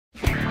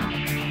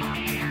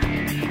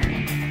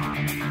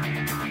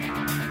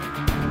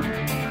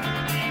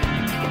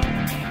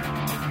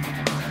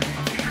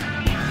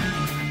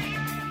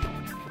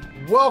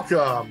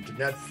Welcome to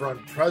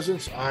NetFront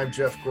Presence. I'm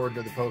Jeff Gordon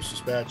of the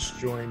Post-Dispatch,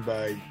 joined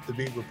by the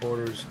beat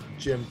reporters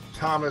Jim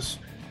Thomas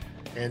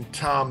and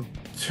Tom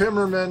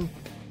Timmerman.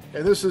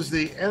 And this is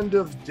the end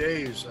of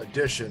days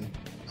edition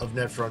of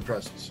NetFront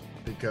Presence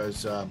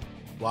because,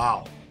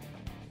 wow,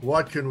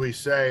 what can we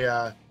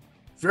say?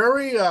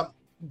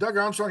 Doug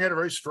Armstrong had a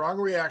very strong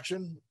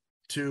reaction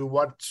to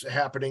what's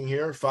happening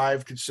here.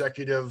 5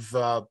 consecutive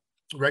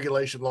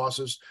regulation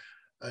losses,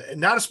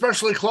 not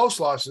especially close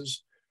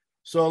losses.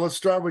 So let's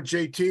start with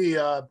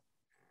JT.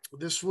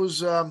 This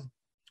was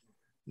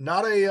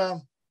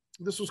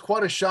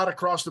quite a shot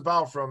across the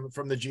bow from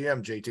the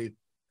GM, JT.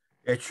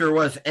 It sure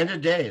was. End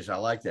of days. I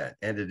like that.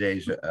 End of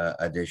days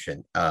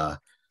edition.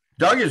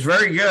 Doug is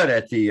very good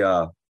at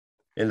the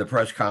in the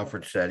press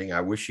conference setting.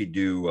 I wish he'd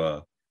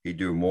do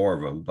more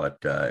of them, but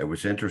it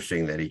was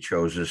interesting that he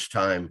chose this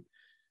time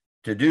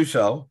to do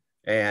so.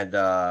 And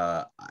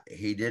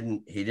he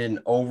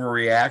didn't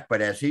overreact,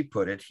 but as he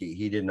put it,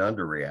 he didn't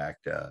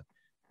underreact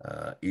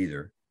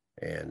either.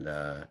 And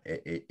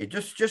it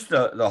just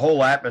the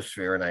whole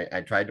atmosphere, and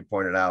I tried to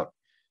point it out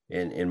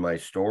in my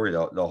story,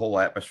 the whole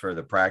atmosphere of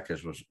the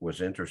practice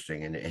was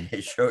interesting. And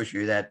it shows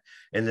you that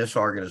in this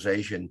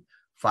organization,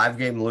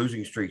 5-game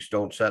losing streaks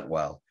don't set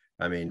well.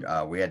 I mean,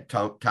 we had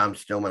Tom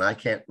Stillman. I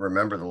can't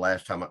remember the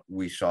last time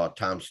we saw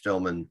Tom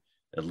Stillman,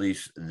 at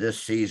least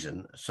this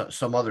season.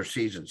 Some other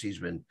seasons he's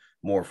been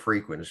more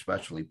frequent,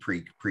 especially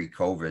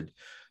pre-COVID.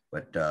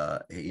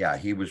 But yeah,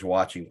 he was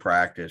watching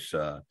practice.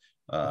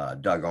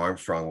 Doug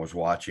Armstrong was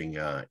watching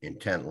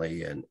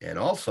intently, and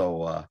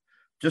also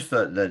just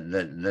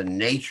the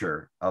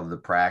nature of the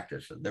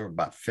practice. There were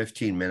about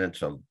 15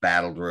 minutes of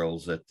battle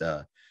drills at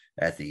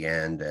the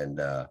end, and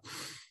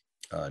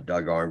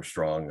Doug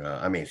Armstrong,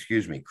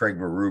 Craig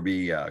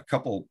Berube, a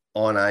couple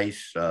on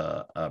ice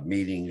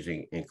meetings,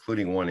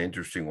 including one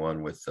interesting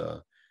one with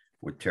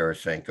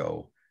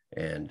Tarasenko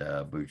and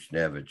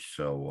Buchnevich.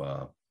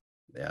 So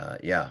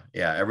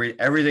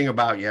everything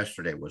about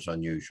yesterday was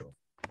unusual.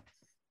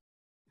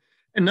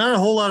 And not a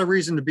whole lot of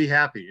reason to be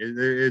happy.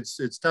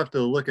 It's tough to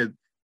look at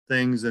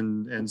things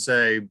and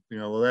say,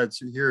 well,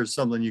 here's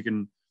something you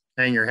can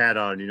hang your hat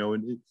on.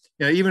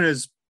 Even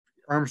as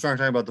Armstrong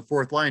talking about the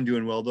fourth line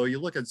doing well, though, you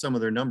look at some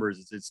of their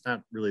numbers, it's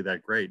not really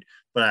that great.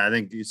 But I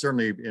think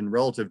certainly in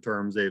relative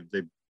terms, they've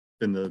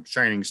been the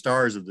shining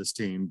stars of this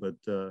team. But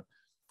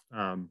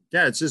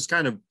it's just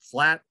kind of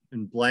flat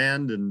and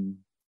bland and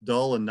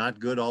dull and not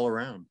good all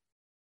around.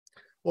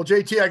 Well,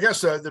 JT, I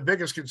guess the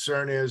biggest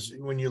concern is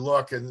when you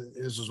look, and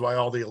this is why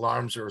all the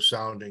alarms are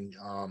sounding,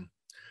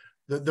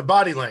 the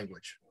body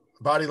language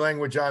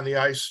on the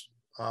ice.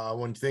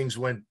 When things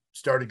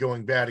started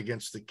going bad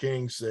against the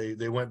Kings,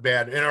 they went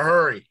bad in a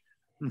hurry.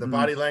 Mm-hmm. The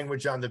body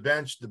language on the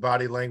bench, the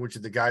body language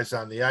of the guys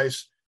on the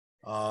ice.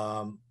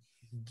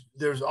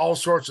 There's all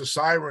sorts of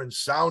sirens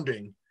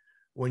sounding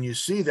when you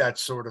see that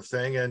sort of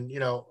thing. And,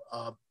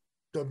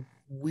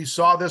 we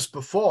saw this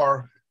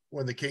before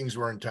when the Kings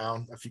were in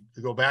town, if you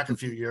go back a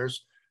few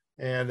years,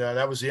 and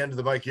that was the end of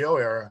the Mike Yeo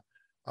era.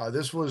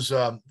 This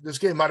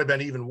game might have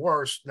been even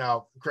worse.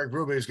 Now, Craig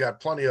Berube's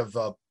got plenty of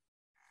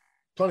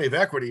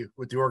equity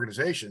with the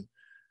organization,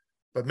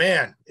 but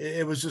man,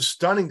 it was just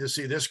stunning to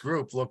see this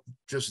group look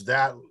just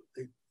that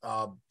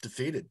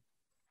defeated.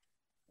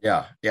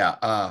 Yeah.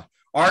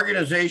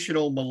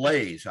 Organizational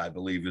malaise, I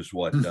believe, is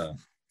what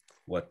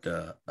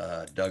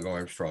Doug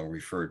Armstrong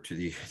referred to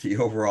the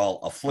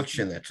overall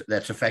affliction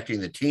that's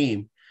affecting the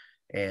team.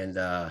 And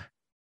the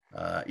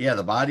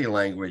body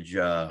language,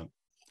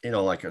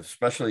 like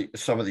especially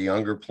some of the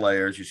younger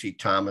players, you see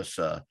Thomas,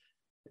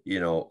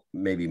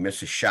 maybe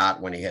miss a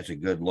shot when he has a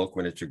good look,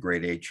 when it's a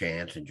grade A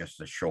chance, and just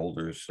the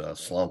shoulders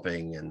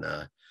slumping, and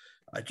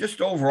just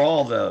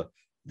overall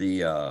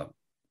the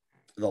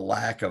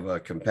lack of a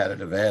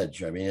competitive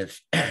edge. I mean,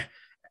 it's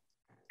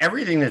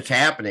everything that's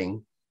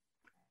happening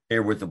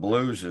here with the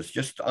Blues is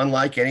just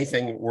unlike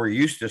anything we're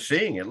used to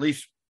seeing, at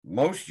least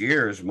most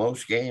years,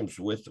 most games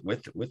with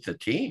the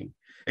team,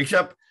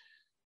 except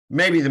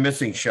maybe the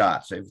missing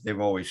shots. They've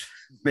always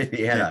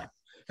maybe had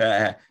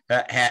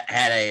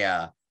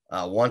a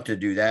want to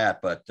do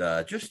that, but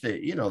just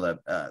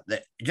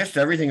just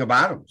everything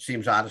about them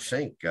seems out of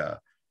sync.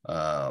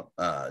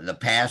 The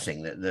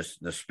passing,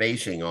 the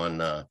spacing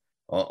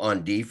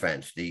on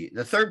defense, the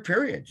third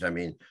periods. I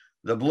mean,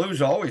 the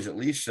Blues always, at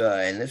least,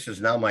 and this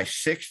is now my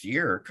 6th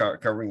year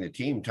covering the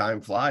team.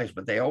 Time flies,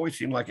 but they always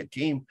seem like a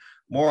team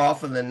more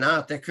often than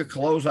not that could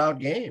close out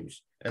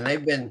games, and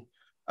they've been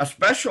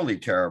especially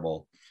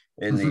terrible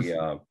in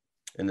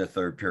the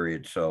third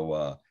period.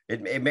 So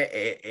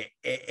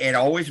it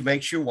always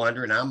makes you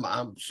wonder, and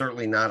I'm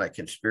certainly not a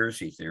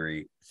conspiracy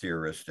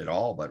theorist at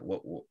all, but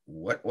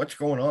what's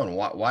going on?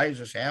 Why is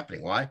this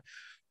happening?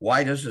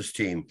 Why does this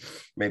team,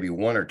 maybe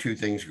one or two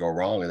things go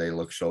wrong and they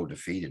look so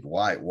defeated?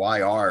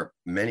 Why are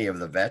many of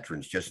the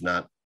veterans just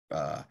not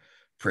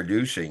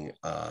producing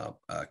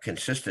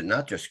consistent,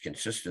 not just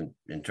consistent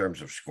in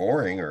terms of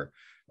scoring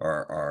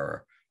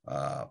or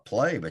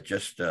play, but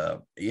just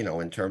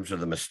in terms of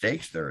the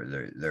mistakes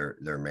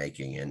they're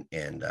making?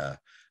 And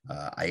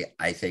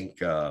I think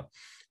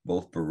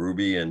both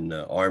Berube and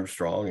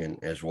Armstrong,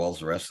 and as well as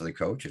the rest of the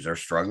coaches, are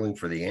struggling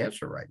for the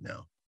answer right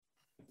now.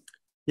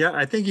 Yeah,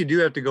 I think you do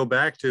have to go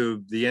back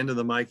to the end of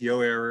the Mike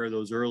Yeo era,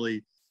 those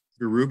early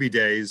Berube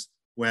days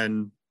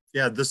when,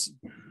 this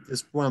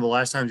is one of the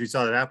last times you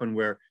saw that happen,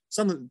 where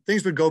some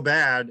things would go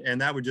bad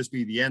and that would just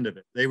be the end of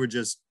it. They would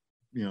just,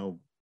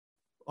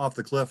 off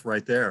the cliff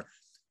right there.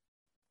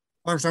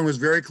 Armstrong was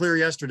very clear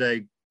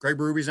yesterday. Greg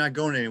Berube's not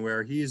going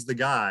anywhere. He's the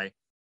guy.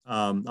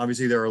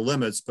 Obviously there are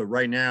limits, but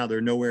right now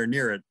they're nowhere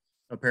near it,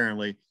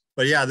 apparently.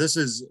 But yeah,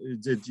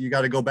 you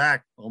got to go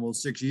back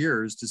almost 6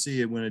 years to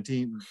see it when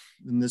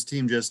this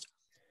team just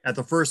at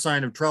the first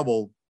sign of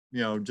trouble,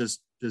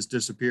 just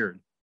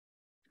disappeared.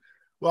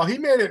 Well, he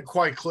made it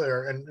quite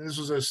clear, and this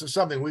was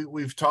something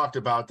we've talked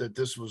about, that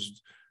this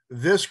was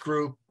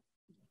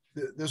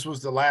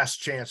the last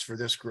chance for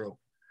this group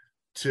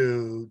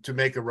to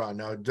make a run.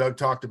 Now, Doug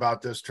talked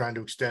about this, trying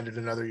to extend it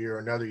another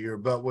year,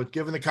 but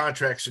given the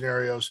contract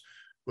scenarios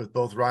with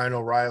both Ryan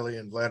O'Reilly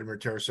and Vladimir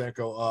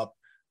Tarasenko up,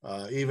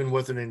 even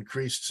with an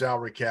increased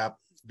salary cap,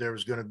 there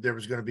was going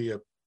to be a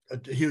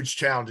huge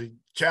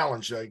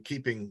challenge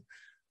keeping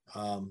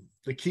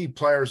the key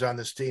players on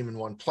this team in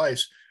one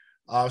place.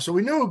 So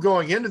we knew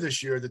going into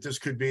this year that this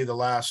could be the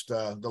last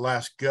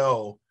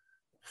go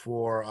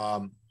for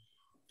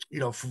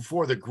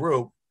for the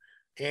group,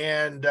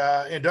 and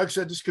Doug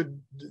said this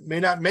may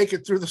not make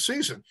it through the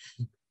season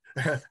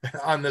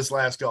on this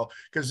last go,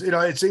 because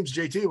it seems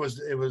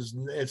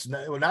JT it's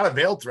not a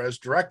veiled threat, it's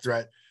direct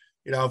threat.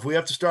 If we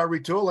have to start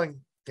retooling,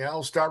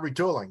 we'll start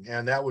retooling,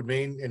 and that would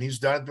mean, and he's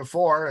done it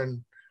before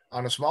and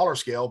on a smaller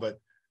scale, but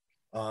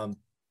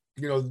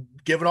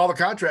given all the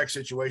contract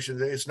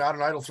situations, it's not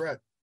an idle threat.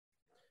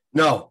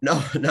 No,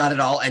 not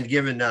at all. And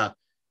given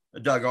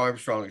Doug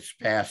Armstrong's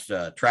past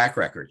track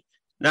record,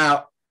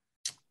 now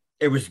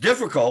it was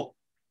difficult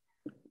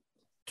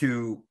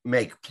to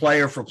make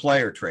player for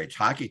player trades,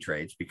 hockey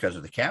trades, because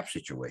of the cap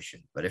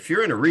situation. But if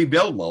you're in a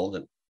rebuild mode,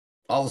 and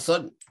all of a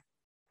sudden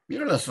you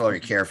don't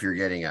necessarily care if you're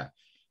getting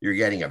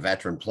a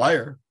veteran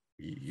player,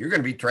 you're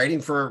going to be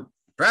trading for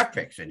draft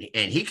picks, and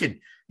he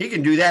can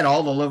do that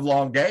all the live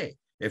long day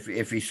if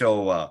he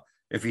so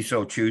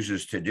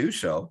chooses to do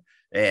so.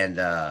 And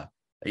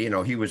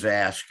he was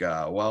asked,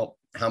 well,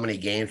 how many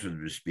games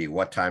would this be?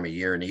 What time of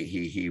year? And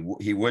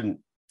he wouldn't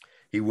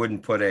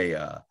put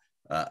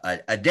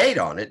a date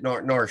on it,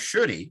 nor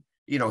should he.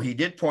 He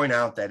did point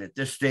out that at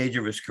this stage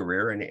of his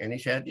career, and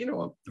he's had,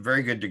 a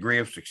very good degree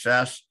of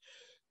success,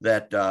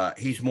 that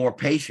he's more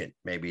patient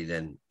maybe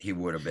than he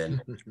would have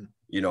been,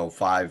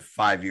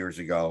 5 years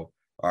ago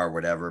or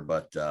whatever.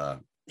 But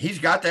he's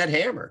got that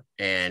hammer,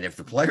 and if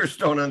the players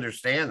don't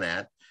understand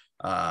that,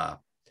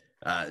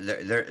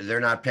 they're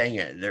not paying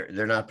it.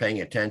 They're not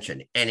paying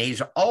attention. And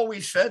he's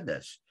always said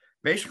this.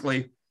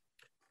 Basically,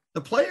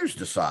 the players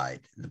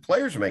decide. The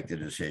players make the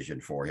decision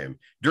for him.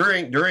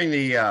 During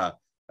the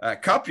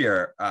Cup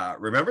year,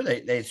 remember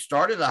they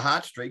started a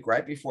hot streak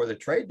right before the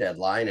trade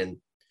deadline, and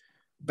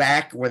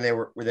back when they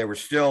were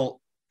still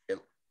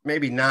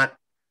maybe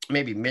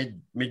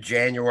mid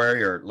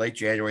January or late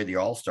January, the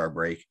All-Star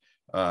break,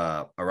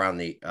 around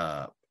the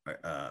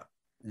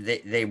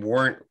they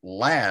weren't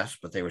last,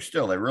 but they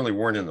really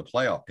weren't in the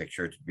playoff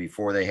picture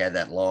before they had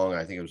that long,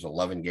 I think it was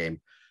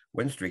 11-game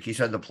win streak. He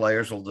said the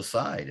players will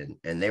decide,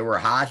 and they were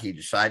hot. He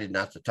decided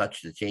not to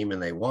touch the team,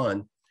 and they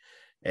won.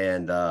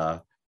 And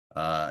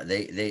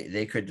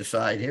they could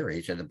decide here.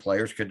 He said the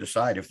players could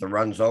decide. If the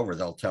run's over,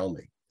 they'll tell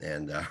me.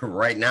 And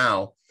right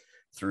now,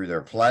 through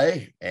their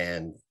play,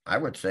 and I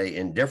would say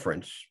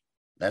indifference,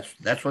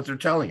 that's what they're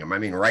telling him. I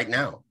mean, right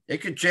now,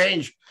 it could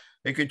change.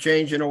 It could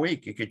change in a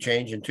week. It could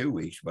change in 2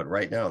 weeks. But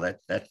right now,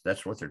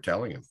 that's what they're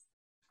telling him.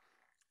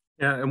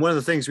 Yeah, and one of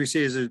the things we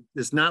see is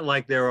it's not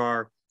like there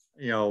are,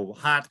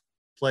 hot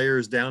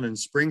players down in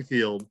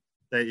Springfield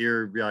that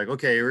you're like,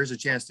 okay, here's a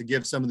chance to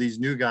give some of these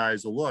new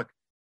guys a look.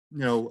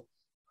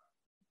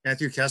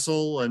 Matthew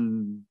Kessel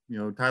and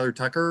Tyler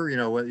Tucker.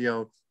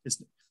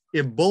 It's,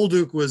 if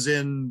Bolduc was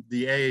in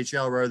the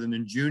AHL rather than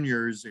in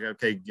juniors,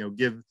 okay,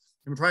 give him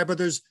a try. But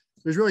there's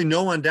really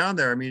no one down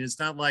there. I mean, it's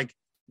not like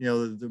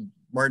the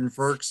Martin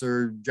Ferks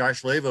or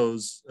Josh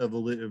Lavos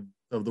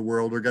of the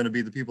world are going to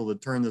be the people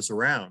that turn this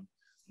around.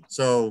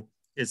 So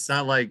it's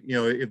not like,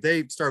 if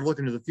they start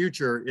looking to the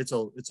future, it's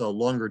a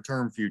longer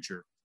term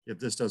future if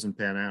this doesn't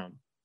pan out.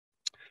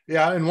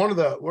 Yeah, and one of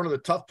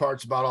the tough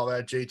parts about all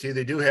that, JT,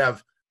 they do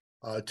have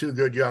two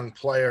good young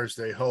players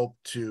they hope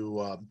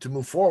to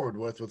move forward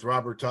with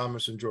Robert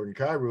Thomas and Jordan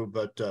Kyrou.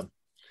 But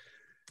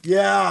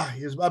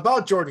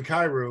about Jordan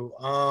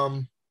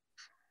Kyrou.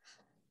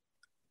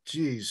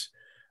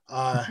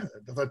 I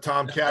thought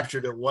Tom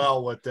captured it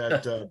well with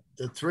that the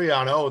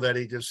 3-on-0 that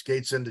he just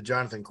skates into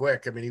Jonathan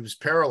Quick. I mean, he was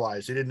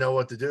paralyzed. He didn't know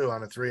what to do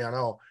on a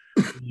 3-on-0.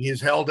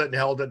 He's held it,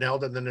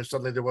 and then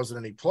suddenly there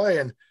wasn't any play.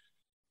 And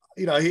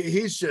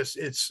he's just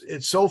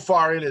it's so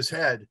far in his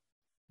head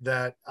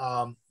that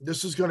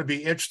this is going to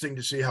be interesting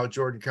to see how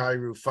Jordan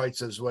Kyrou fights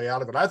his way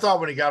out of it. I thought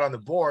when he got on the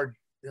board,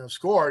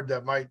 scored,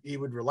 that he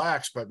would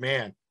relax, but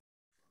man,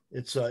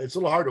 it's a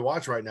little hard to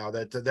watch right now.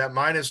 That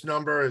minus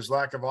number, his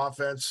lack of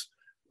offense,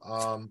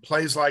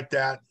 plays like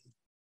that,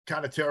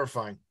 kind of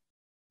terrifying.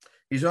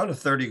 He's on a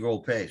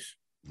 30-goal pace.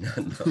 No.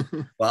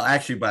 Well,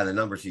 actually, by the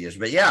numbers he is,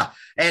 but yeah,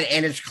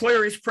 and it's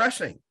clear he's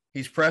pressing.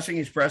 He's pressing,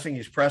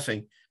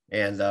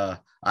 and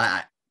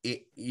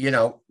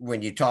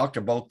when you talk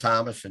to both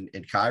Thomas and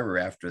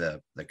Kyrou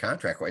after the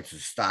contract, it's a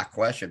stock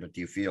question, but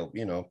do you feel,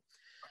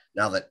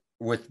 now that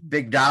with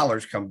big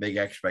dollars come big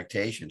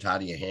expectations, how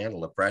do you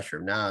handle the pressure?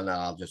 No,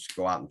 I'll just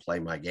go out and play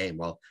my game.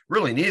 Well,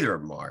 really, neither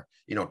of them are.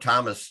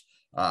 Thomas,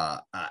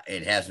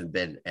 it hasn't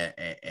been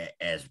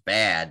as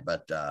bad,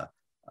 but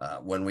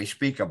when we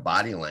speak of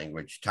body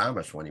language,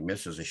 Thomas, when he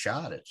misses a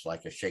shot, it's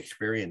like a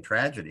Shakespearean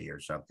tragedy or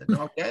something.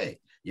 Okay,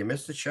 you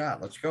missed the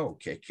shot. Let's go.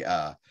 Kick.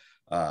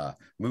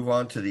 Move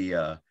on to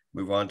the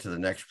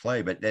next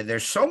play. But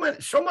there's so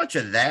much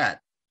of that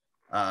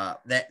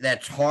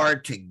that's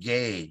hard to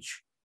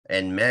gauge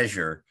and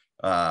measure.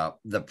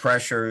 The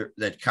pressure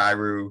that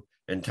Kyrou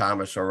and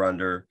Thomas are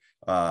under.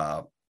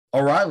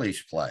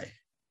 O'Reilly's play.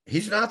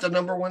 He's not the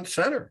number one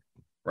center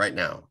right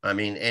now. I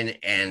mean,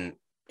 and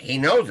he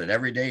knows it.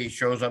 Every day he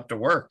shows up to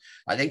work.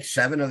 I think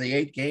 7 of the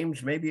 8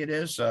 games, maybe it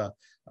is.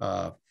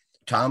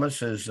 Thomas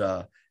has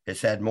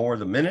had more of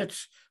the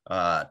minutes.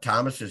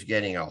 Thomas is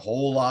getting a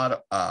whole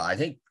lot. I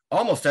think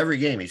almost every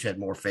game he's had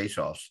more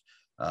faceoffs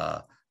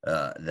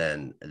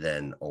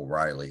than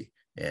O'Reilly,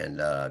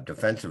 and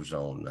defensive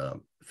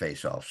zone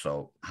faceoffs.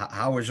 So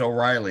how is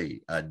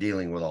O'Reilly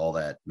dealing with all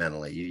that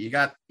mentally? You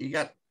got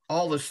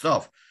all this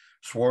stuff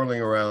swirling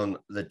around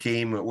the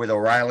team with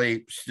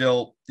O'Reilly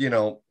still,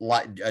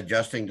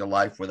 adjusting to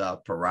life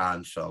without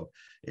Perron. So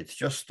it's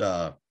just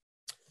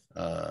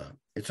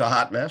it's a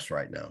hot mess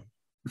right now.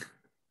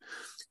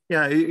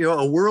 Yeah,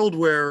 a world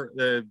where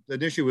the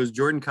issue was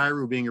Jordan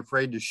Kyrou being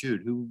afraid to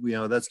shoot.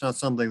 That's not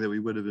something that we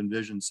would have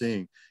envisioned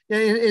seeing. Yeah,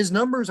 his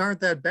numbers aren't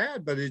that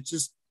bad, but it's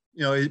just,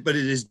 but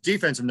his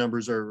defensive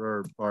numbers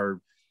are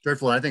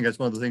dreadful. And I think that's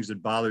one of the things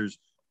that bothers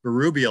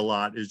Berube a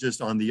lot, is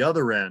just on the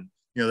other end,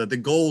 that the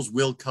goals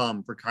will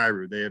come for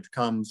Kyrou. They have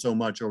come so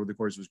much over the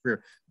course of his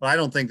career, but I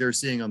don't think they're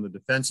seeing on the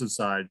defensive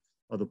side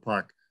of the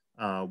puck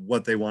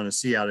what they want to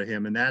see out of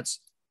him. And that's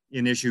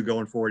an issue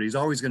going forward. He's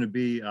always going to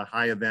be a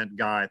high event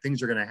guy.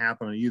 Things are going to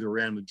happen on either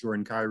end with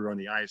Jordan Kyrou on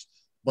the ice,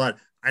 but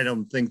I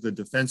don't think the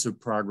defensive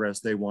progress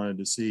they wanted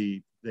to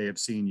see, they have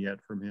seen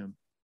yet from him.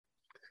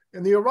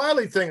 And the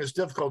O'Reilly thing is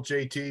difficult,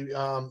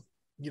 JT.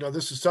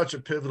 This is such a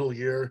pivotal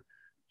year.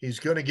 He's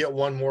going to get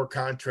one more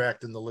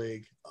contract in the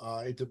league.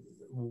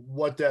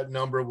 What that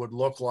number would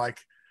look like,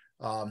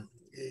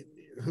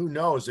 who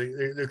knows?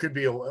 There could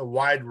be a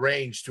wide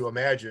range to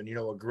imagine.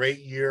 A great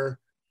year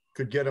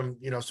could get him,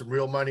 some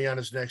real money on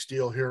his next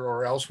deal here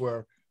or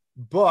elsewhere.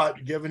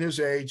 But given his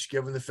age,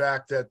 given the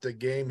fact that the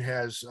game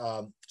has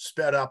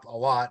sped up a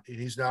lot, and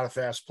he's not a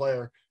fast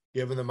player,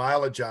 given the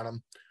mileage on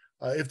him,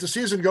 if the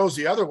season goes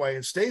the other way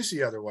and stays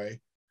the other way,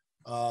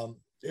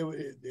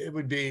 it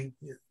would be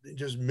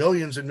just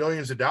millions and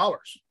millions of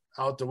dollars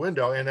out the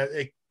window. And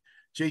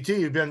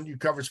JT, you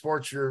covered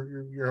sports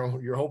your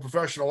whole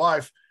professional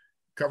life,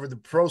 covered the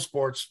pro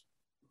sports,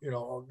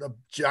 a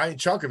giant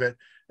chunk of it.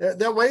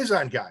 That weighs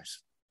on guys.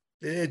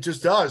 It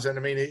just does. And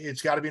I mean,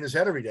 it's got to be in his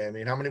head every day. I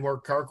mean, how many more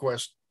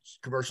CarQuest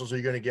commercials are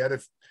you going to get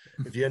if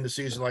you end the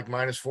season like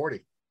minus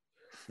 40?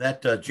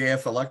 That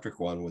JF Electric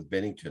one with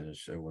Bennington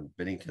is when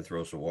Bennington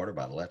throws the water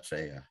bottle. That's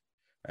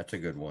a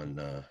good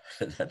one.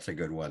 That's a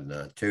good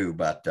one too.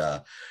 But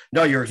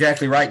no, you're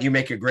exactly right. You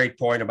make a great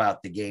point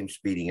about the game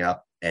speeding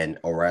up and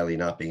O'Reilly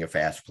not being a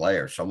fast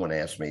player. Someone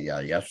asked me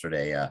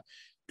yesterday,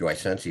 do I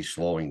sense he's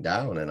slowing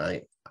down? And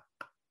I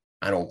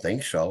don't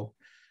think so.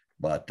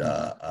 But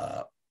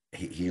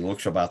he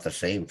looks about the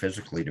same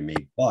physically to me.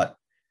 But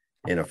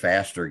in a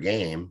faster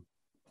game,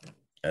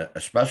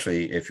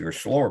 especially if you're a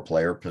slower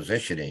player,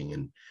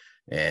 positioning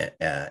and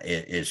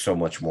is so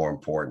much more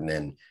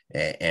important.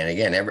 And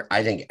again,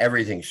 I think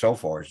everything so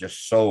far is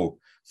just so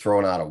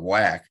thrown out of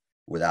whack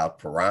without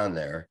Perron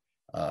there.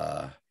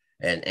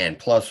 And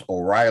plus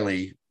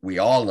O'Reilly, we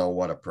all know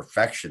what a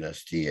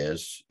perfectionist he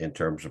is in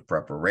terms of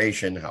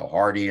preparation, how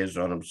hard he is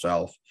on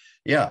himself.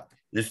 Yeah,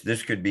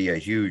 this could be a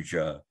huge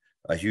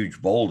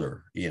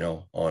boulder,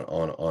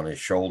 on his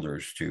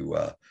shoulders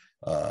to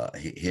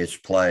his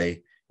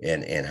play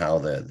and how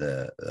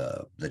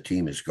the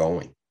team is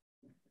going.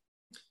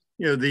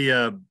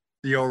 The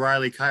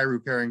O'Reilly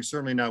Kyrou pairing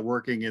certainly not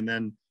working. And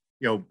then,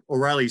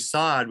 O'Reilly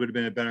Saad would have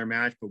been a better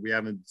match, but we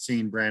haven't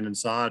seen Brandon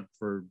Saad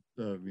for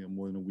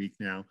more than a week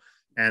now.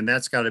 And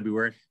that's got to be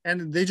where,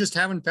 and they just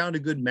haven't found a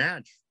good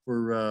match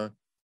for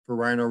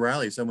Ryan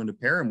O'Reilly, someone to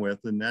pair him with.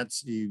 And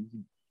that's,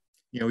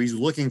 he's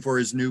looking for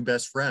his new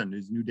best friend,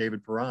 his new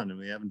David Perron, and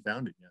we haven't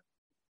found it yet.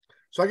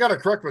 So I got to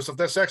correct myself.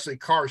 That's actually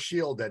Car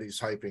Shield that he's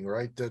hyping,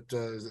 right?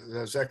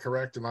 Is that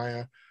correct? Am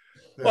I?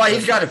 Well,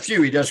 he's got a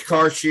few. He does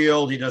Car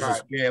Shield. He does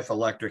his JF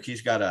Electric.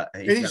 He's got a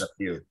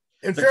few.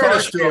 in The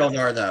fairness cars to him, field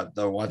are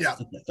the ones Yeah.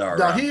 that are.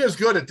 now he is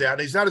good at that.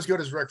 He's not as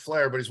good as Ric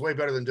Flair, but he's way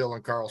better than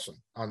Dylan Carlson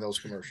on those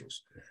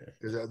commercials.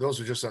 Those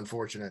are just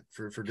unfortunate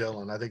for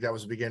Dylan. I think that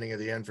was the beginning of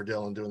the end for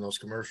Dylan doing those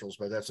commercials,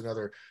 but that's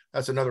another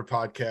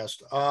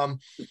podcast.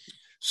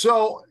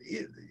 So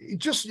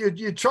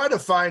you try to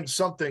find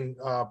something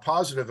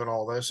positive in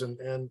all this,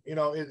 and you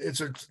know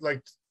it's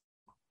like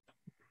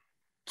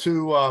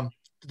to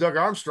Doug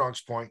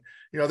Armstrong's point,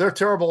 you know, they're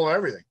terrible at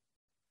everything.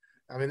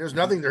 I mean, there's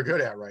nothing they're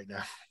good at right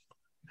now.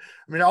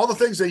 I mean, all the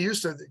things they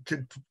used to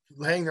could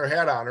hang their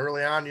hat on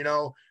early on, you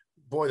know,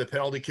 boy, the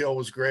penalty kill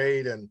was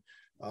great. And,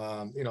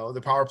 you know,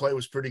 the power play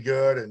was pretty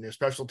good. And the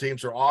special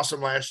teams were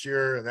awesome last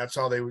year. And that's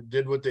how they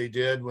did what they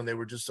did when they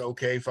were just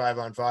okay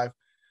 5-on-5.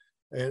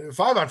 And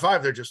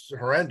 5-on-5, they're just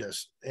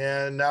horrendous.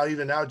 And now,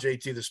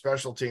 JT, the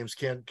special teams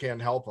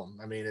can't help them.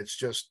 I mean, there's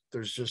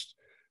just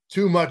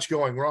too much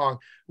going wrong.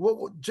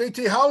 Well,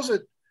 JT, how's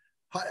it?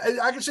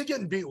 I can see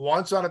getting beat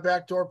once on a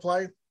backdoor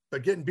play,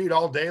 but getting beat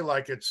all day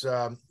like it's, you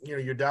know,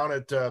 you're down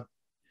at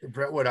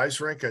Brentwood Ice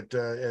Rink at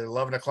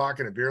 11 o'clock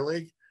in a beer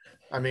league.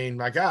 I mean,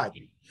 my God,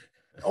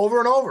 over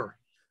and over.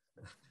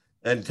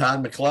 And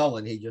Todd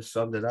McClellan, he just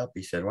summed it up.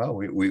 He said, well,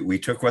 we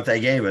took what they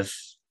gave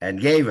us and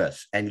gave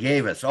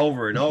us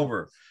over and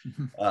over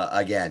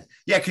again.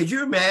 Yeah. Could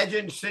you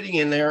imagine sitting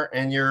in there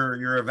and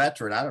you're a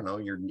veteran? I don't know,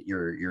 you're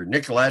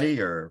Nicoletti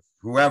or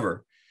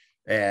whoever.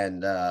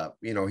 And,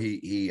 you know,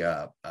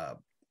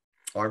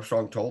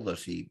 Armstrong told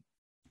us he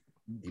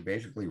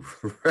basically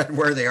read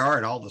where they are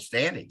in all the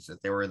standings,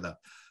 that they were in the,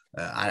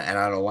 and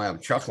I don't know why I'm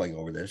chuckling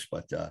over this,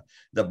 but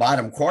the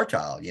bottom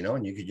quartile, you know,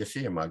 and you could just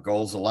see them,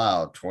 goals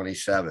allowed,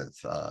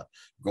 27th,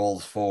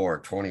 goals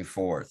for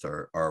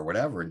 24th or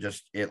whatever. And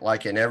just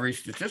like in every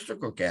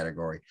statistical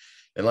category.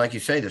 And like you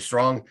say, the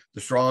strong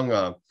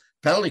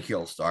penalty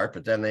kill start,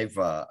 but then and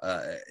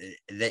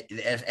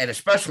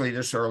especially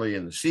this early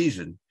in the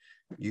season,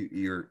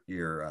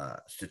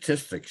 your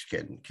statistics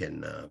can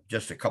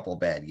just a couple of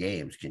bad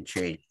games can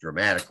change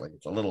dramatically.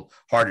 It's a little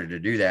harder to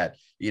do that,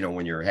 you know,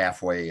 when you're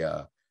halfway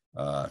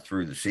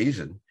through the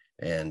season.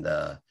 And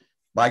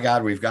by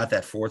God, we've got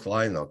that fourth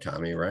line though,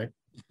 Tommy, right?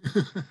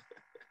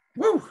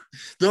 Woo!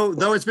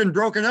 Though it's been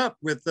broken up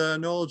with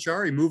Noel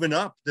Acciari moving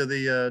up to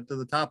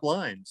the top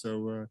line.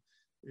 So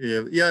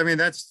yeah, I mean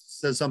that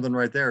says something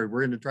right there.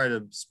 We're going to try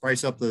to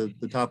spice up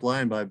the top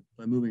line by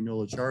moving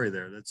Noel Acciari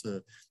there. That's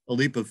a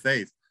leap of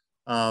faith.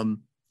 You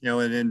know,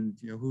 and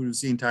you know, who's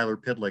seen Tyler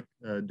Pitlick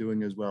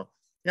doing as well.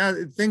 Yeah,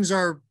 things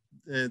are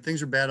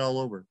bad all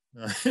over.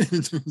 That's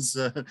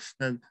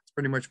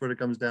pretty much what it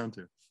comes down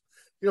to.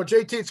 You know,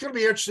 JT, it's going to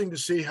be interesting to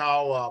see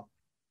how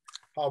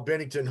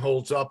Bennington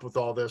holds up with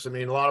all this. I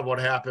mean, a lot of what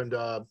happened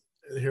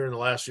here in the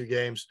last few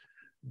games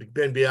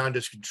been beyond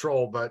his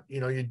control, but you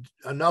know,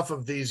 enough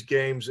of these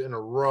games in a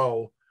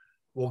row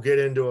will get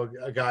into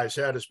a guy's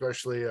head,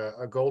 especially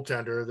a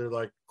goaltender. They're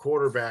like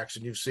quarterbacks,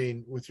 and you've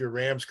seen with your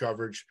Rams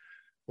coverage,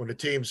 when the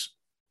team's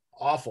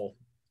awful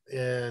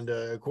and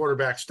a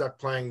quarterback stuck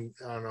playing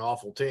on an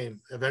awful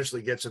team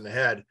eventually gets in the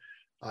head.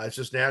 It's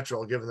just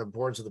natural given the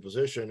importance of the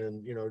position.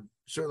 And, you know,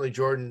 certainly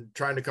Jordan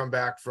trying to come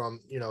back from,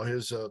 you know,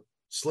 his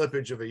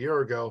slippage of a year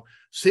ago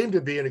seemed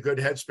to be in a good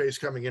headspace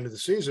coming into the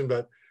season.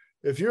 But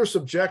if you're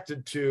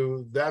subjected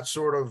to that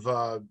sort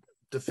of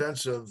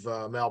defensive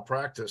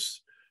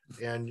malpractice,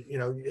 and, you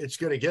know, it's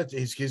going to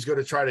he's going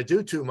to try to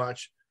do too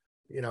much.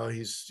 You know,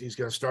 he's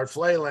going to start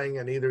flailing,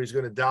 and either he's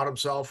going to doubt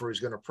himself or he's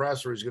going to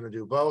press or he's going to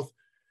do both.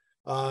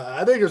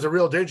 I think there's a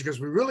real danger because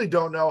we really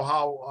don't know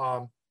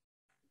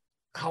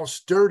how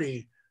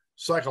sturdy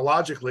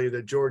psychologically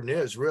that Jordan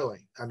is,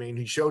 really. I mean,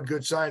 he showed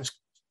good signs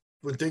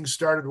when things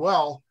started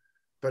well,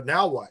 but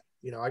now what?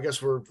 You know, I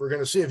guess we're going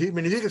to see if he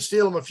could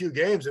steal him a few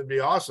games, it'd be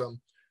awesome.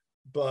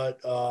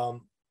 But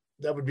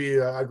that would be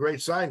a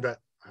great sign, but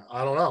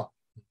I don't know.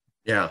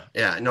 Yeah.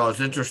 No, it's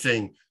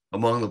interesting.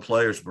 Among the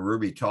players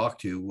Berube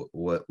talked to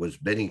was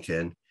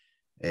Bennington,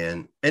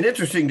 and an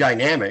interesting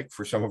dynamic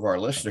for some of our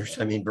listeners.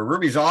 I mean,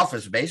 Berube's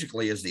office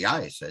basically is the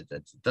ice. It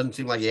doesn't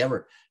seem like he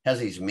ever has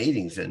these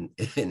meetings in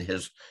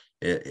his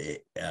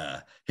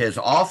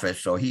office.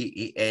 So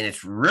he and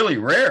it's really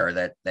rare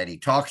that he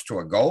talks to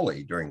a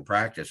goalie during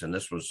practice. And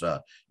this was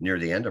near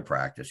the end of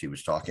practice. He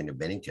was talking to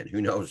Bennington.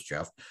 Who knows,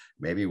 Jeff?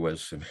 Maybe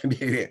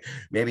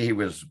he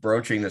was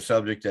broaching the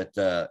subject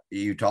that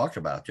you talked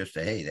about, just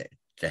to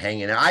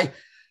hang in.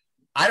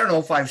 I don't know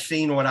if I've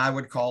seen what I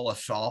would call a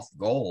soft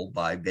goal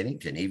by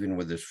Bennington, even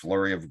with this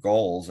flurry of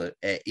goals.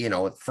 You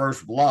know, at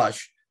first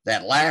blush,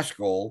 that last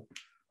goal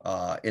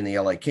in the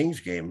LA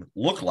Kings game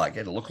looked like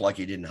it. It looked like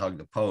he didn't hug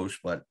the post,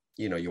 but,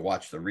 you know, you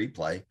watch the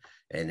replay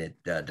and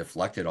it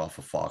deflected off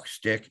a Fox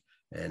stick,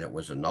 and it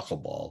was a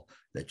knuckleball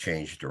that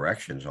changed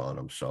directions on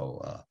him.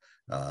 So,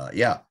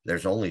 yeah,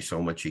 there's only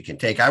so much he can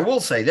take. I will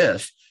say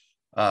this.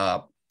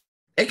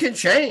 It can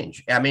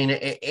change. I mean,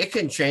 it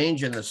can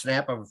change in the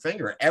snap of a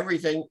finger.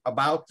 Everything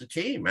about the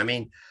team. I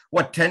mean,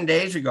 10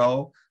 days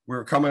ago, we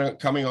were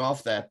coming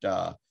off that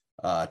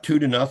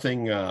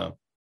 2-0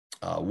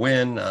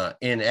 win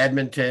in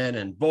Edmonton.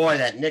 And boy,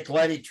 that Nick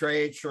Leddy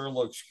trade sure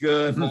looks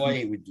good.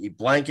 Boy, he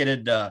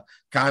blanketed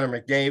Connor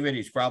McDavid.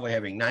 He's probably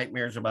having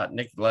nightmares about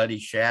Nick Leddy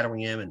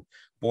shadowing him. And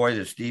boy,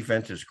 this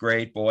defense is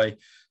great. Boy,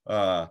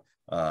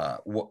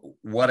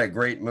 what a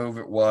great move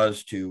it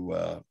was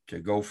to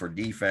go for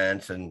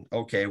defense. And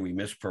okay, we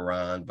missed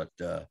Perron, but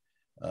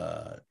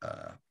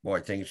boy,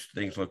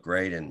 things look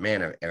great. And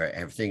man,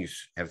 have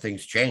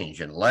things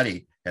changed? And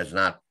Leddy has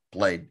not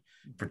played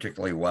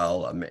particularly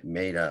well.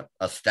 Made a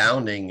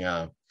astounding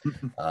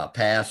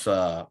pass.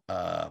 What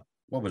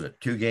was it?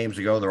 2 games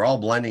ago? They're all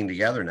blending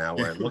together now.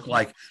 Where it looked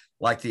like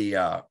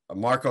the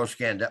Marco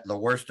Scandella, the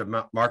worst of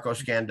Marco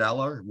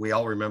Scandella. We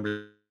all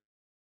remember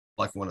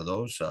like one of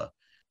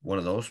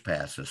those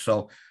passes.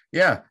 So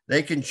yeah,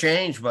 they can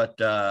change, but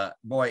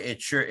boy,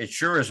 it sure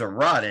is a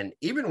rut. And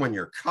even when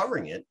you're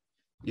covering it,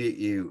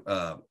 you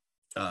a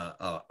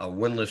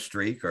winless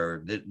streak,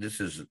 or this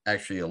is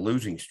actually a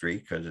losing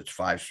streak because it's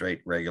 5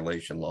 straight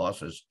regulation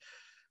losses.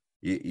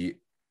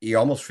 You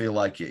almost feel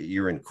like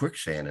you're in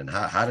quicksand, and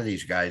how do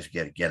these guys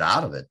get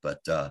out of it? But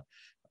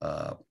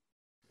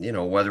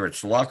whether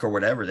it's luck or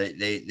whatever,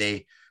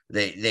 they've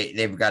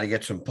got to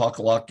get some puck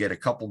luck, get a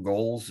couple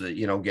goals,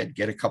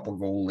 get a couple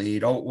goal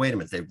lead. Oh, wait a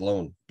minute, they've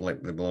blown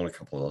a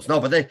couple of those. No,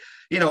 but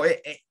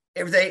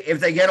if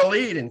they get a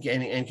lead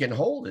and can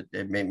hold it,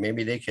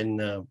 maybe they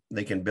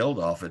can build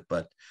off it.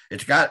 But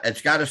it's got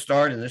to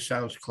start. And this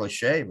sounds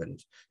cliche, but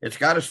it's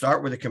got to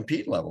start with a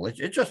compete level.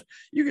 It just,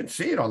 you can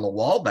see it on the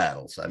wall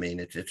battles. I mean,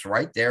 it's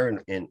right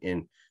there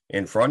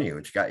in front of you.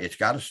 It's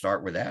got to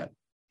start with that.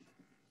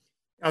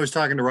 I was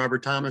talking to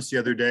Robert Thomas the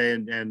other day,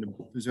 and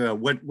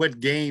what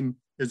game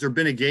has there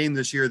been a game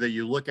this year that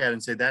you look at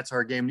and say that's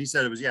our game? And he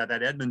said it was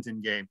that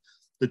Edmonton game,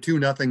 the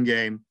 2-0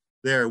 game.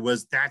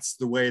 That's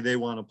the way they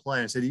want to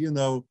play. I said, even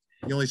though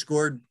you only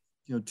scored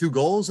 2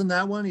 goals in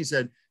that one, he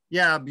said,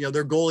 their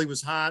goalie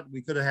was hot.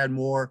 We could have had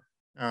more.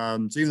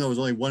 So even though it was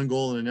only 1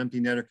 goal and an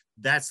empty netter,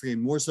 that's the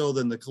game, more so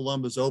than the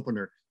Columbus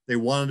opener. They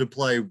wanted to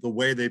play the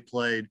way they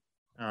played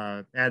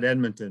at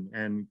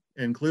Edmonton,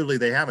 and clearly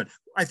they haven't.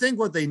 I think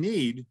what they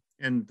need,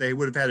 and they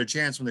would have had a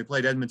chance when they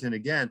played Edmonton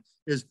again,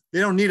 is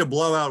they don't need a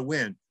blowout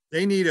win.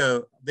 They need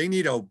a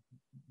 1-0,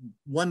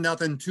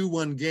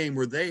 2-1 game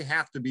where they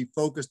have to be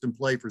focused and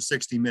play for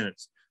 60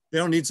 minutes. They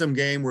don't need some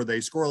game where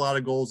they score a lot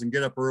of goals and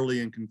get up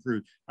early and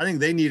conclude. I think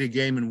they need a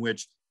game in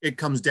which it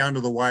comes down to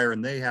the wire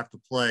and they have to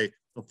play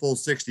the full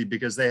 60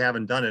 because they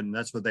haven't done it, and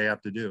that's what they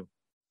have to do.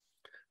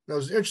 It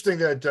was interesting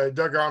that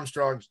Doug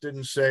Armstrong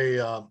didn't say,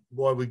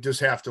 boy, we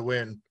just have to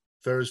win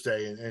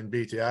Thursday and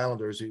beat the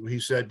Islanders. He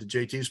said, to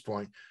JT's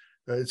point,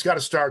 it's got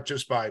to start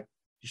just by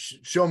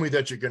show me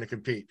that you're going to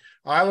compete.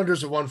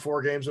 Islanders have won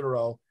 4 games in a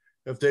row.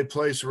 If they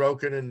play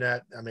Sorokin in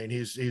net, I mean,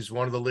 he's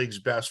one of the league's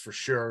best for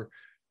sure.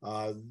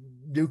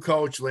 New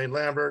coach Lane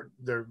Lambert,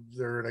 they're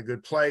in a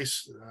good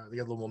place. They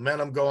got a little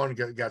momentum going.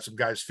 Got some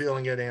guys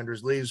feeling it.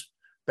 Anders Lee's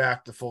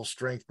back to full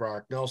strength.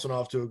 Brock Nelson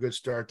off to a good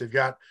start. They've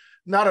got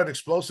not an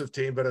explosive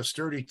team, but a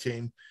sturdy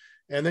team.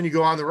 And then you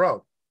go on the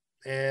road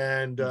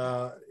and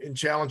in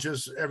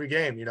challenges every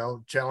game.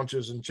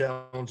 Challenges and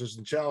challenges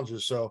and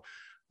challenges. So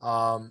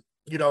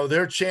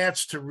their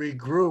chance to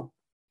regroup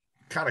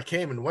kind of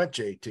came and went,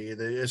 JT,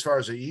 as far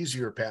as the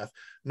easier path.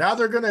 Now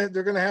they're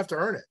gonna have to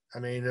earn it. I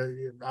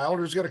mean,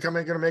 Islanders going to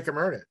make them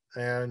earn it.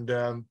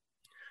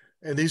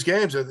 And these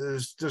games,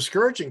 the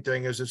discouraging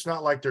thing is it's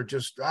not like they're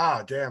just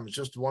it's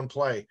just one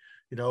play,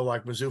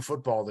 like Mizzou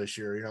football this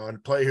year,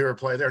 and play here or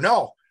play there.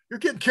 No, you're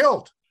getting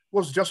killed.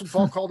 What was Justin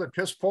Falk called it?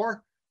 Piss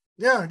poor.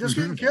 Yeah, just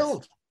getting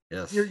killed.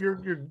 Yes,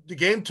 the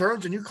game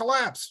turns and you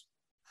collapse.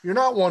 You're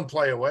not one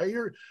play away.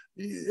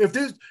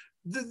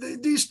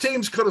 These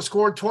teams could have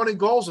scored 20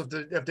 goals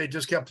if they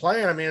just kept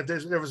playing. I mean, if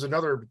there was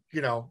another,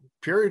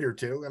 period or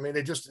two, I mean,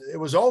 it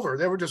was over.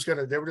 They were just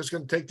going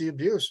to take the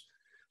abuse.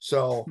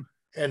 So,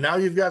 and now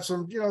you've got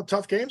some,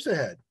 tough games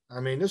ahead. I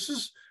mean, this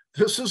is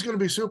going to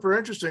be super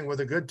interesting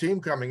with a good team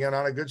coming in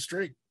on a good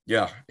streak.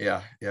 Yeah.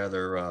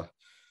 They're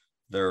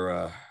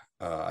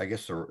I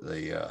guess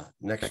the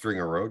next string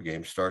of road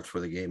games starts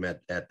with a game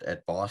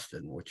at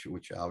Boston,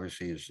 which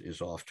obviously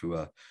is off to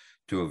a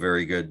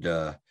very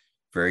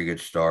good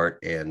start.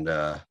 And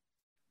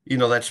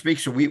that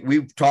speaks to,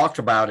 we've talked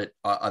about it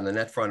on the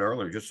net front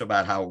earlier, just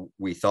about how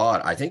we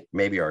thought, I think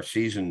maybe our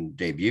season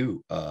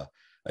debut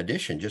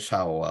edition, just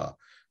how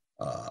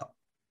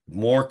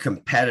more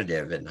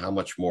competitive and how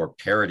much more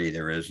parity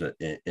there is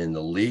in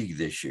the league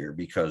this year,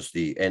 because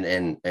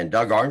and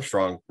Doug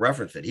Armstrong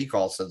referenced it. He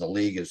calls it the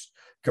league is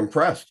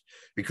compressed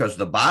because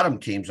the bottom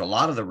teams, a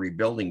lot of the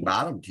rebuilding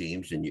bottom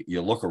teams, and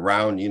you look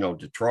around,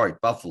 Detroit,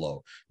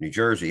 Buffalo, New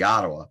Jersey,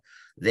 Ottawa,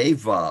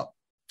 they've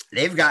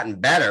gotten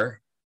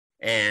better.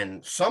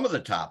 And some of the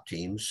top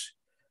teams,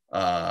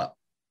 a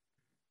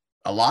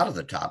lot of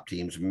the top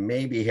teams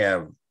maybe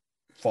have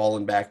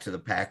fallen back to the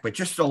pack, but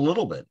just a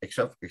little bit,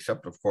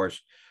 except of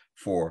course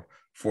for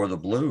the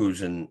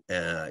Blues. And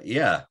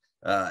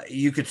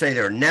you could say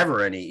there are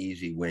never any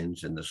easy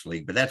wins in this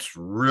league, but that's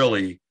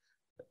really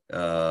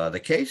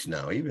the case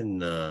now.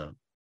 Even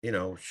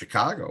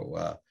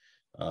Chicago,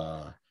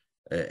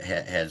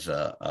 has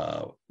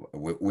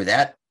with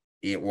that,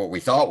 what we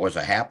thought was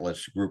a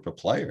hapless group of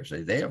players.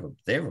 They have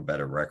a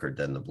better record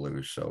than the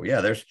Blues. So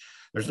yeah, there's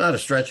not a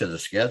stretch of the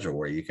schedule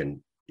where you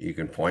can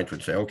point to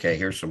and say, okay,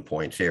 here's some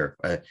points here,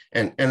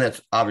 and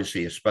that's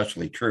obviously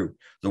especially true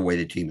the way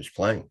the team is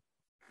playing.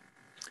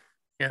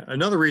 Yeah,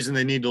 another reason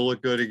they need to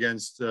look good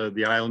against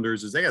the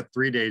Islanders is they got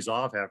 3 days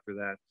off after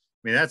that.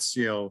 I mean,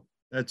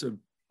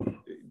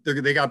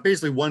 they got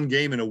basically one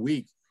game in a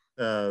week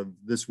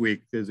this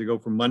week as they go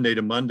from Monday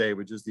to Monday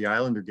with just the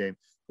Islander game.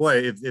 Boy,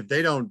 if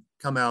they don't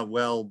come out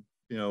well,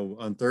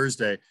 on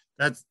Thursday,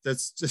 that's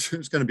just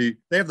it's going to be.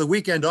 They have the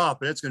weekend off,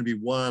 but it's going to be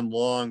one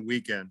long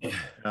weekend. If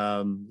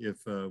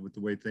with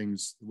the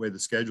way the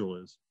schedule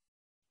is.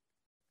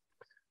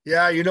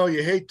 Yeah, you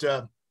hate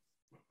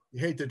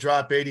to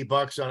drop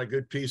 $80 on a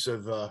good piece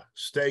of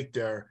steak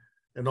there,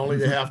 and only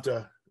to have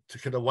to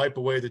kind of wipe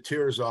away the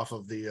tears off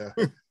of the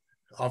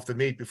off the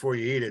meat before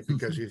you eat it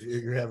because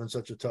you're having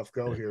such a tough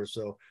go here.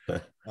 So,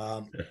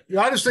 I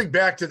just think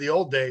back to the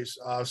old days,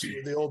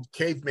 the old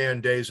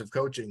caveman days of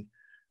coaching.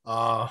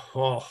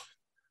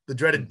 The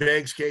dreaded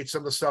bag skates, some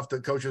of the stuff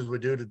that coaches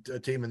would do to a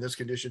team in this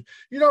condition.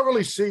 You don't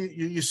really see,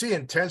 you see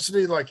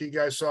intensity like you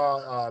guys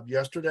saw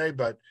yesterday,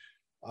 but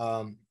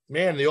man,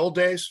 in the old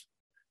days,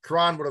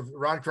 Ron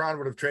Cron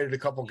would have traded a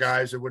couple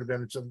guys. There would have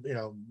been some,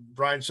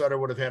 Brian Sutter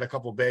would have had a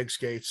couple bag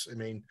skates. I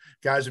mean,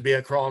 guys would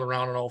be crawling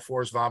around on all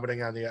fours,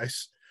 vomiting on the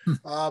ice.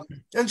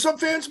 And some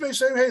fans may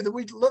say, hey,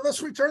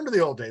 let's return to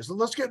the old days.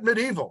 Let's get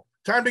medieval.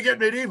 Time to get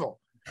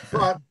medieval.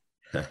 But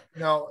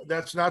no,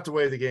 that's not the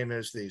way the game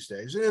is these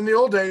days. In the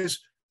old days,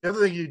 the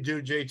other thing you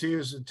do, JT,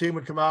 is the team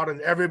would come out and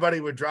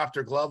everybody would drop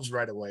their gloves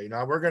right away.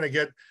 Now we're going to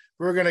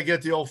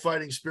get the old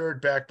fighting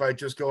spirit back by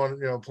just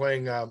going,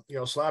 playing,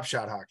 slap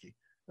shot hockey.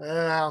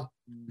 That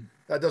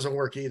doesn't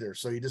work either.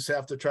 So you just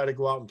have to try to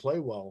go out and play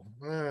well.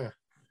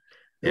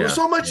 It was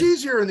so much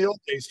easier in the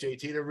old days,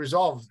 JT, to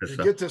resolve, to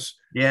get this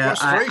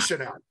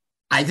frustration out.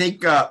 I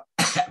think the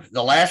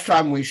last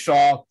time we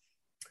saw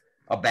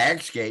a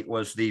bag skate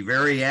was the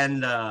very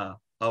end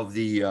of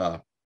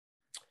the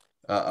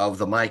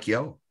Mike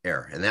Yeo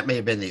era, and that may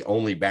have been the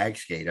only bag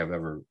skate I've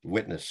ever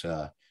witnessed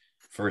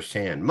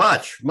firsthand.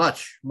 Much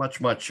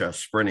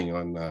sprinting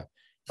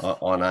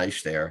on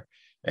ice there.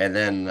 And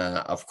then,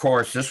 of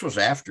course, this was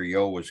after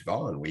Yeo was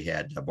gone. We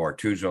had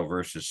Bortuzzo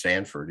versus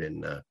Sanford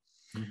in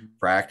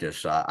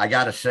practice. I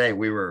got to say,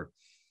 we were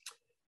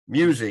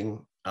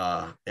musing,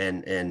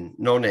 and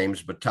no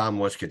names, but Tom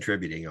was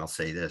contributing. I'll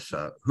say this: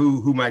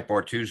 who might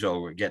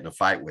Bortuzzo get in a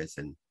fight with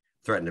and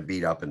threaten to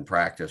beat up in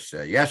practice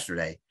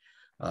yesterday?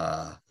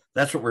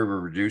 That's what we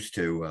were reduced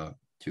to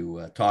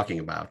talking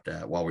about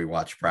while we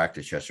watched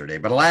practice yesterday.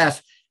 But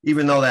alas,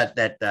 even though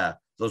that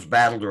those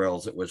battle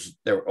drills,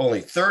 there were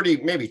only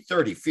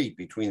 30 feet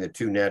between the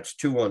two nets,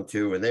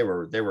 2-on-2, and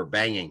they were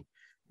banging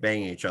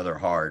each other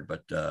hard,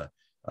 but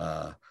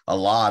a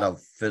lot of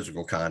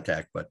physical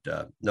contact, but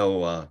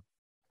no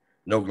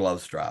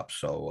gloves dropped.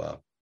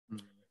 So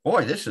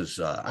boy, this is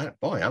I'm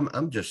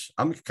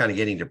kind of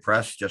getting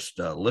depressed just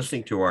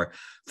listening to our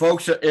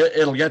folks.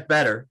 It'll get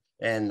better,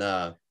 and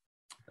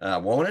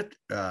won't it,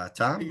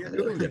 Tom?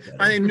 It'll get better.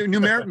 I mean,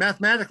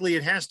 mathematically,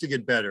 it has to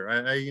get better.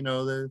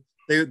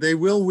 They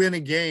will win a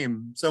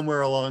game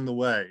somewhere along the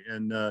way,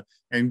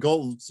 and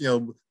goals,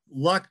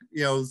 luck,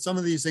 some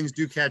of these things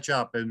do catch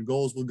up, and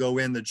goals will go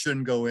in that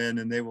shouldn't go in,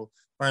 and they will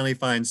finally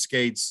find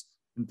skates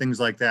and things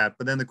like that.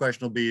 But then the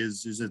question will be,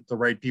 is it the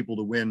right people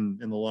to win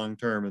in the long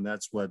term? And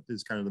that's what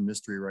is kind of the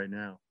mystery right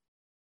now.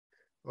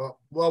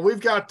 Well, we've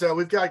got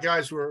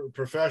guys who are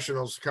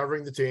professionals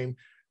covering the team.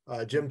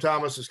 Jim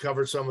Thomas has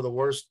covered some of the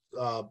worst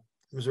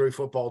Missouri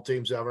football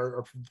teams ever,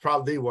 or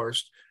probably the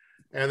worst.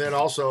 And then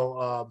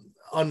also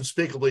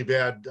unspeakably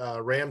bad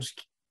Rams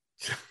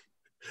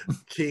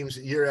teams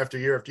year after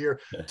year after year.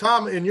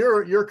 Tom, in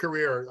your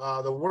career,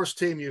 the worst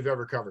team you've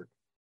ever covered?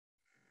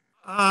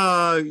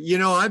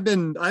 I've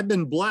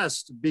been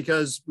blessed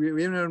because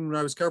even when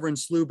I was covering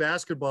SLU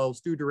basketball,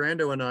 Stu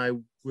Durando and I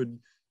would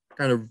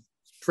kind of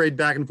trade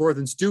back and forth,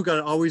 and Stu got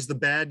always the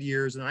bad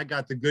years and I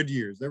got the good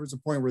years. There was a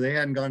point where they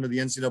hadn't gone to the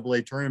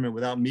NCAA tournament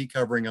without me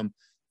covering them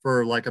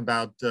for like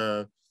about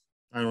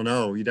I don't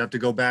know, you'd have to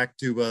go back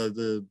to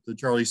the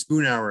Charlie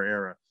Spoonhour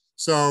era.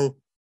 So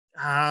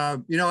I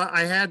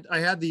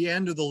had the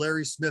end of the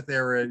Larry Smith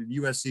era at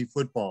USC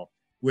football,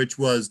 which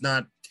was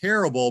not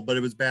terrible, but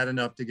it was bad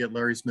enough to get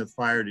Larry Smith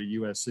fired at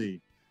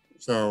USC.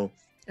 So,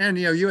 and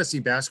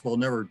USC basketball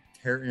never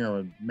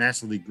a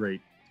massively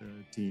great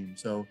team.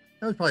 So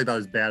that was probably about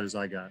as bad as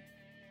I got.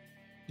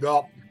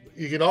 Well,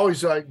 you can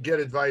always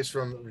get advice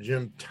from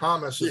Jim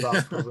Thomas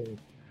about covering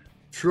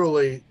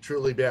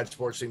truly bad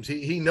sports teams.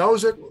 He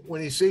knows it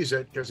when he sees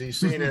it because he's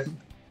seen it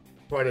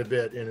quite a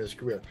bit in his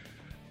career.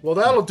 Well,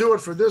 that'll do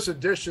it for this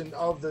edition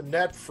of the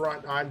Net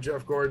Front. I'm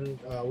Jeff Gordon.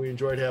 We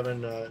enjoyed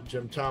having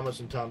Jim Thomas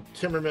and Tom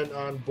Timmerman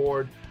on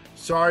board.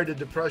 Sorry to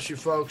depress you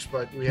folks,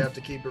 but we have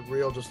to keep it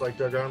real just like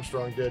Doug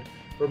Armstrong did.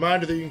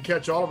 Reminder that you can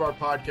catch all of our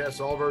podcasts,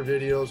 all of our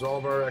videos, all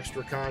of our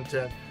extra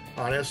content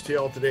on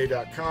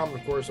stltoday.com.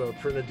 Of course, our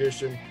print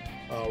edition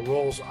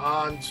rolls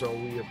on. So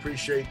we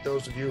appreciate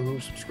those of you who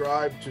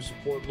subscribe to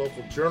support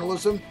local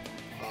journalism.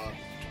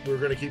 We're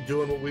going to keep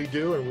doing what we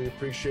do, and we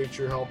appreciate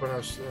you helping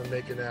us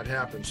making that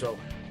happen. So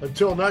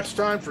until next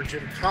time, for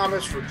Jim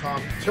Thomas, for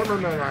Tom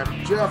Timmerman,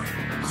 I'm Jeff.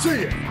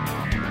 See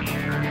you.